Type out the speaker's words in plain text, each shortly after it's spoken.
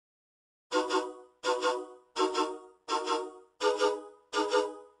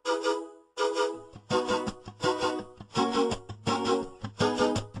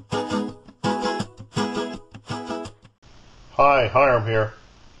Hi, Hiram here.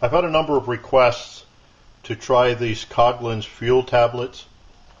 I've had a number of requests to try these Coghlan's fuel tablets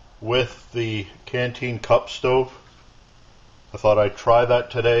with the Canteen Cup Stove. I thought I'd try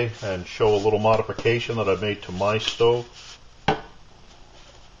that today and show a little modification that I made to my stove.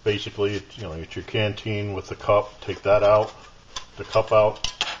 Basically, it's your canteen with the cup. Take that out, the cup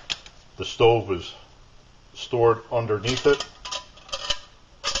out. The stove is stored underneath it,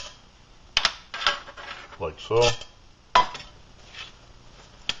 like so.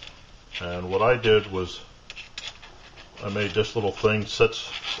 And what I did was I made this little thing, sits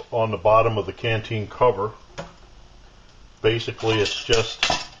on the bottom of the canteen cover. Basically, it's just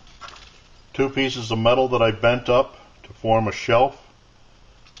two pieces of metal that I bent up to form a shelf.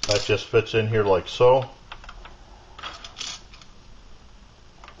 That just fits in here like so.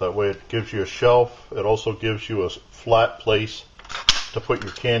 That way it gives you a shelf. It also gives you a flat place to put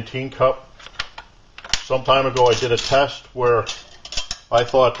your canteen cup. Some time ago I did a test where I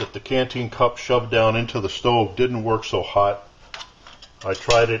thought that the canteen cup shoved down into the stove didn't work so hot. I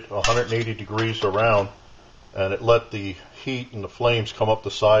tried it 180 degrees around and it let the heat and the flames come up the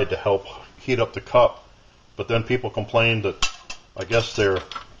side to help heat up the cup. But then people complained that I guess their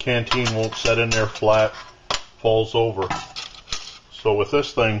canteen won't set in there flat, falls over. So with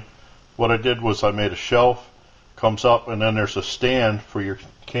this thing, what I did was I made a shelf, comes up, and then there's a stand for your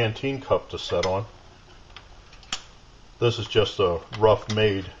canteen cup to set on. This is just a rough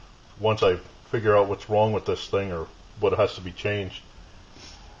made. Once I figure out what's wrong with this thing or what has to be changed,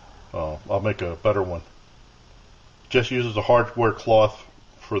 I'll make a better one. Just uses a hardware cloth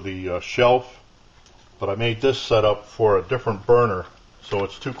for the shelf, but I made this setup for a different burner, so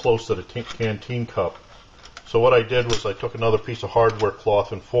it's too close to the canteen cup. So what I did was I took another piece of hardware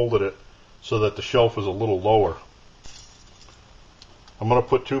cloth and folded it so that the shelf is a little lower. I'm going to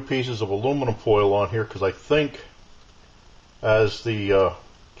put two pieces of aluminum foil on here because I think as the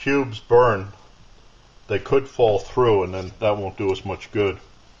cubes burn, they could fall through and then that won't do us much good.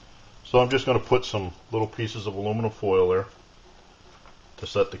 So I'm just going to put some little pieces of aluminum foil there to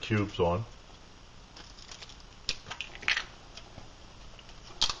set the cubes on.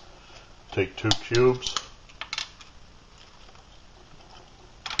 Take two cubes.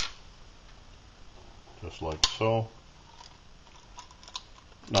 Just like so.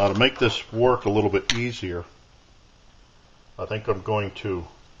 Now to make this work a little bit easier, I think I'm going to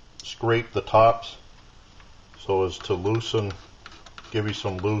scrape the tops so as to loosen, give you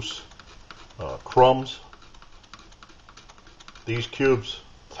some loose crumbs. These cubes,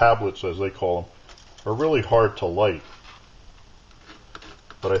 tablets as they call them, are really hard to light.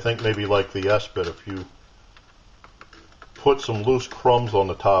 But I think maybe like the Esbit, if you put some loose crumbs on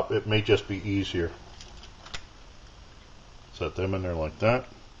the top, it may just be easier. Set them in there like that.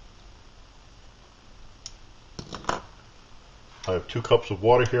 I have 2 cups of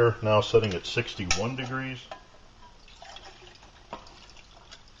water here, now setting at 61 degrees.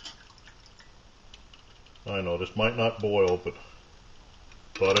 I know this might not boil, but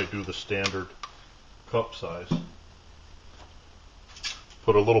thought I'd do the standard cup size.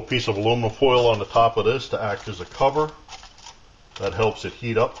 Put a little piece of aluminum foil on the top of this to act as a cover. That helps it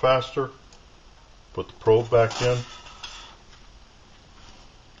heat up faster. Put the probe back in.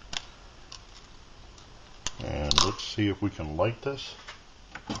 And let's see if we can light this.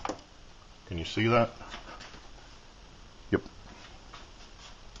 Can you see that? Yep.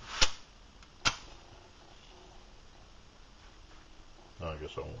 I guess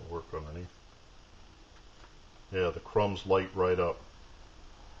I won't work underneath. Yeah, the crumbs light right up.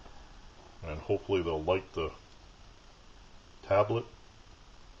 And hopefully they'll light the tablet.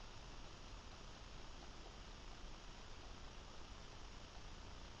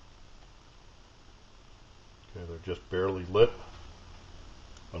 Okay, they're just barely lit.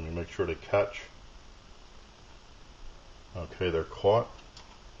 Let me make sure they catch. Okay, they're caught.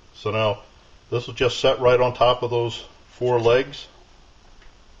 So now this will just set right on top of those 4 legs.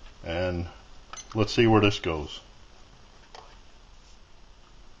 And let's see where this goes.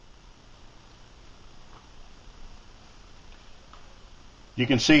 You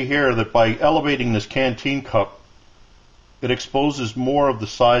can see here that by elevating this canteen cup, it exposes more of the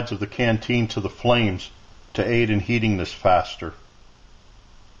sides of the canteen to the flames to aid in heating this faster.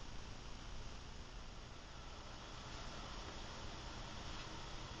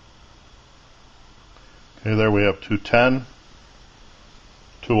 Okay, there we have 210,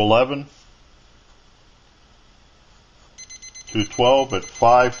 211, 212 at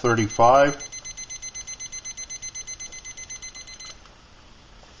 535.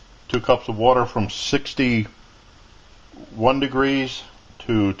 2 cups of water from 61 degrees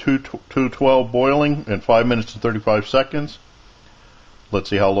to 212 boiling in 5 minutes and 35 seconds. Let's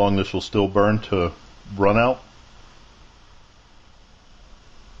see how long this will still burn to run out.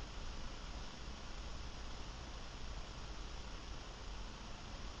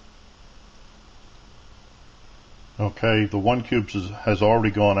 Okay, the one cube has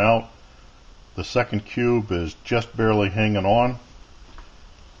already gone out. The second cube is just barely hanging on.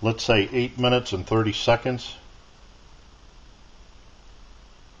 Let's say 8 minutes and 30 seconds.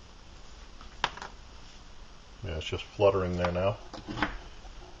 Yeah, it's just fluttering there now.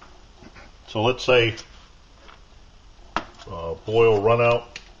 So let's say boil run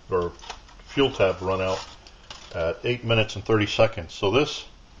out, or fuel tab run out at 8 minutes and 30 seconds. So this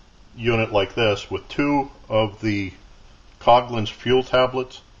unit like this with 2 of the Coghlan's fuel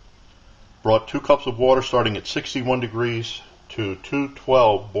tablets brought 2 cups of water starting at 61 degrees to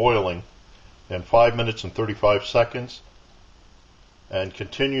 212 boiling in 5 minutes and 35 seconds, and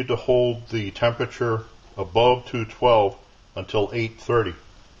continued to hold the temperature above 212 until 8:30.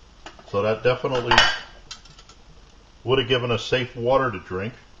 So that definitely would have given us safe water to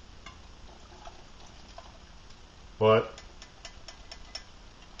drink. But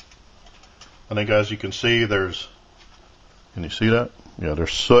I think, as you can see, can you see that? Yeah,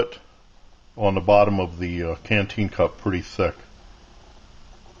 there's soot on the bottom of the canteen cup, pretty thick.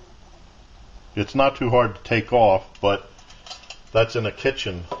 It's not too hard to take off, but that's in a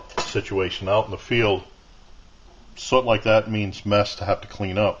kitchen situation. Out in the field, soot like that means mess to have to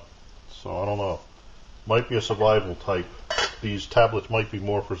clean up. So I don't know. Might be a survival type. These tablets might be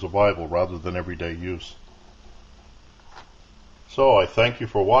more for survival rather than everyday use. So I thank you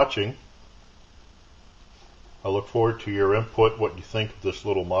for watching. I look forward to your input, what you think of this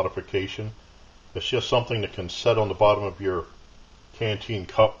little modification. It's just something that can set on the bottom of your canteen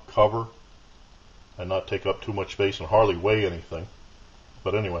cup cover and not take up too much space and hardly weigh anything.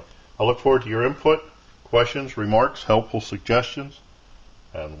 But anyway, I look forward to your input, questions, remarks, helpful suggestions,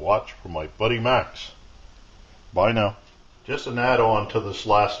 and watch for my buddy Max. Bye now. Just an add-on to this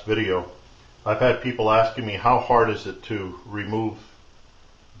last video. I've had people asking me how hard is it to remove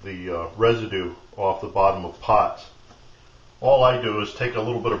the residue off the bottom of pots. All I do is take a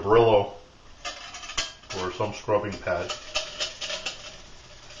little bit of Brillo or some scrubbing pad,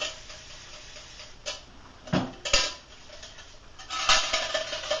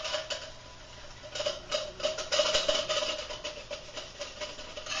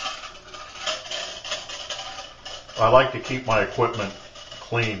 I like to keep my equipment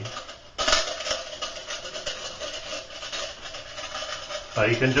clean. Now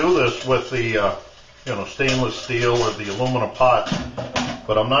you can do this with the stainless steel or the aluminum pot,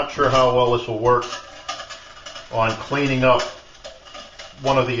 but I'm not sure how well this will work on cleaning up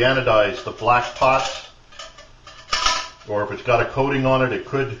one of the anodized, the black pots, or if it's got a coating on it, it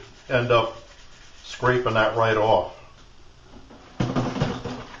could end up scraping that right off.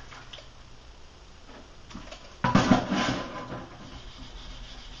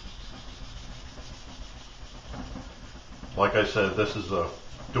 Like I said, this is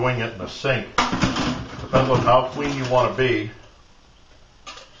doing it in a sink. Depends on how clean you want to be.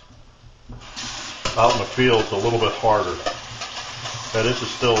 Out in the field, it's a little bit harder. Yeah, this is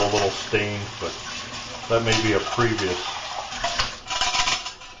still a little stained, but that may be a previous.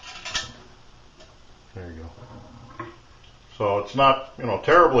 There you go. So it's not,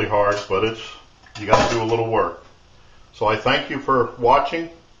 terribly hard, but you got to do a little work. So I thank you for watching.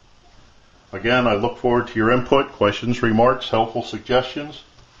 Again, I look forward to your input, questions, remarks, helpful suggestions.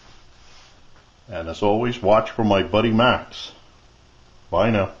 And as always, watch for my buddy Max. Bye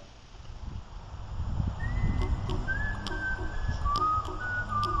now.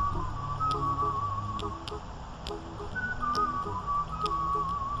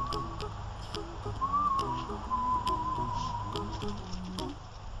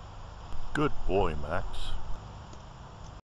 Good boy, Max.